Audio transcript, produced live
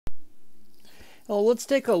Well, let's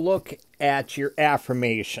take a look at your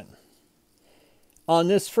affirmation. On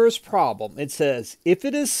this first problem, it says, if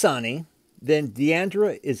it is sunny, then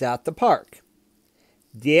Deandra is at the park.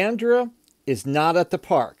 Deandra is not at the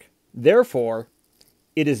park. Therefore,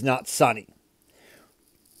 it is not sunny.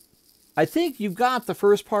 I think you've got the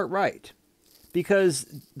first part right,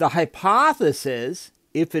 because the hypothesis,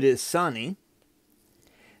 if it is sunny,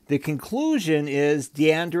 the conclusion is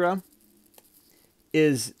Deandra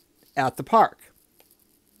is at the park.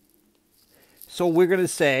 So we're going to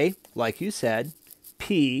say, like you said,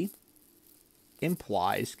 P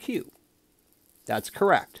implies Q. That's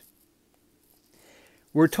correct.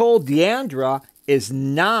 We're told Deandra is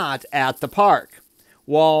not at the park.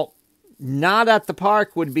 Well, not at the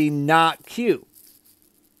park would be not Q.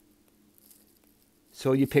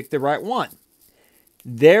 So you pick the right one.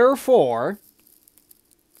 Therefore,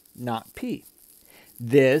 not P.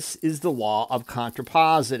 This is the law of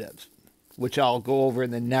contrapositives, which I'll go over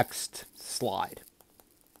in the next slide.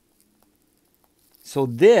 So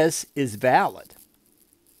this is valid.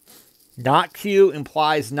 Not Q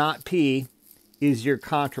implies not P is your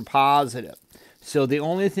contrapositive. So the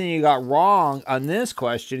only thing you got wrong on this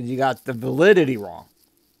question is you got the validity wrong.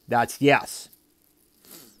 That's yes.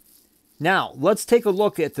 Now, let's take a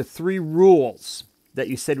look at the three rules that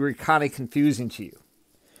you said were kind of confusing to you.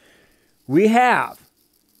 We have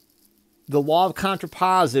the law of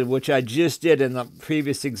contrapositive, which I just did in the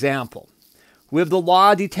previous example. We have the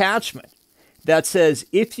law of detachment that says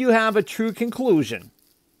if you have a true conclusion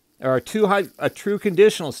or a true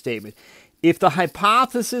conditional statement, if the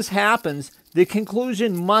hypothesis happens, the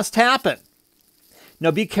conclusion must happen.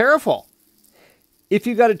 Now be careful. If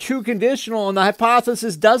you got a true conditional and the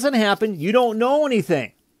hypothesis doesn't happen, you don't know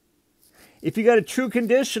anything. If you got a true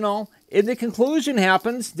conditional and the conclusion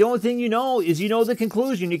happens, the only thing you know is you know the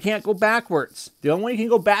conclusion. You can't go backwards. The only way you can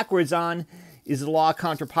go backwards on is the law of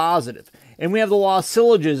contrapositive. And we have the law of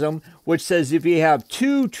syllogism, which says if you have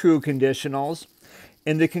two true conditionals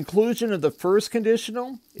and the conclusion of the first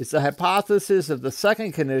conditional is the hypothesis of the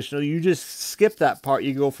second conditional, you just skip that part.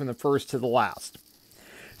 You go from the first to the last.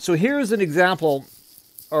 So here's an example,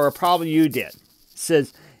 or a problem you did. It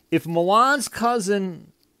says, if Milan's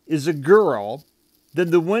cousin is a girl, then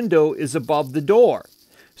the window is above the door.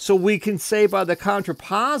 So we can say by the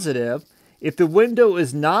contrapositive, if the window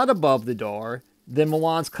is not above the door, then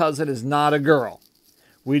Milan's cousin is not a girl.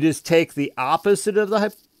 We just take the opposite of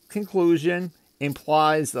the conclusion,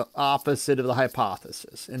 implies the opposite of the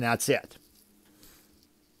hypothesis, and that's it.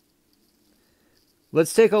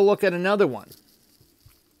 Let's take a look at another one.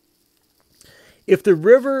 If the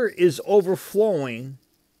river is overflowing,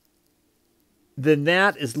 then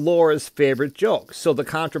that is Laura's favorite joke. So the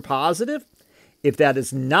contrapositive, if that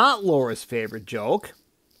is not Laura's favorite joke,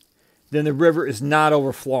 then the river is not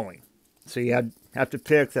overflowing. So you have to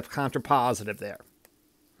pick the contrapositive there.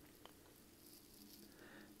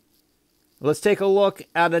 Let's take a look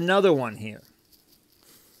at another one here.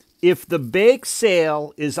 If the bake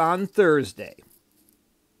sale is on Thursday,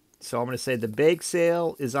 so I'm going to say the bake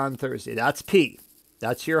sale is on Thursday. That's P.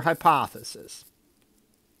 That's your hypothesis.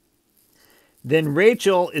 Then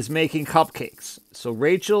Rachel is making cupcakes. So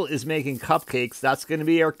Rachel is making cupcakes. That's going to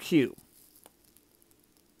be our Q.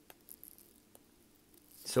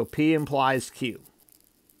 So P implies Q.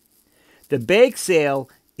 The bake sale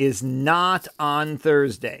is not on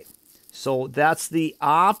Thursday. So that's the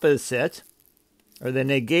opposite, or the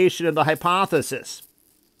negation of the hypothesis.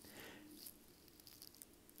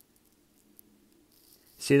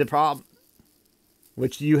 See the problem?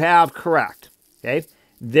 Which you have correct. Okay?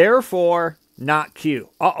 Therefore, not Q.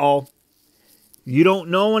 Uh-oh. You don't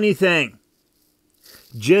know anything.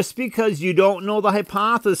 Just because you don't know the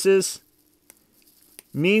hypothesis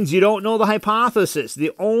means you don't know the hypothesis.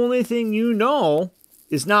 The only thing you know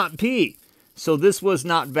is not P. So this was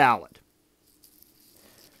not valid.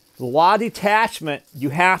 The law of detachment, you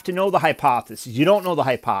have to know the hypothesis. You don't know the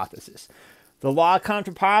hypothesis. The law of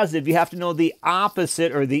contrapositive, you have to know the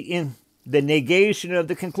opposite or the negation of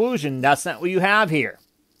the conclusion. That's not what you have here.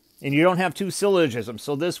 And you don't have two syllogisms.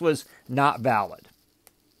 So this was not valid.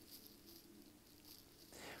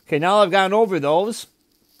 Okay, now I've gone over those.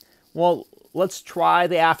 Well, let's try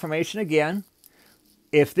the affirmation again.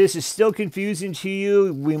 If this is still confusing to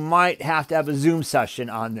you, we might have to have a Zoom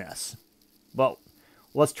session on this. But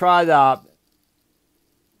let's try the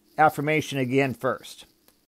affirmation again first.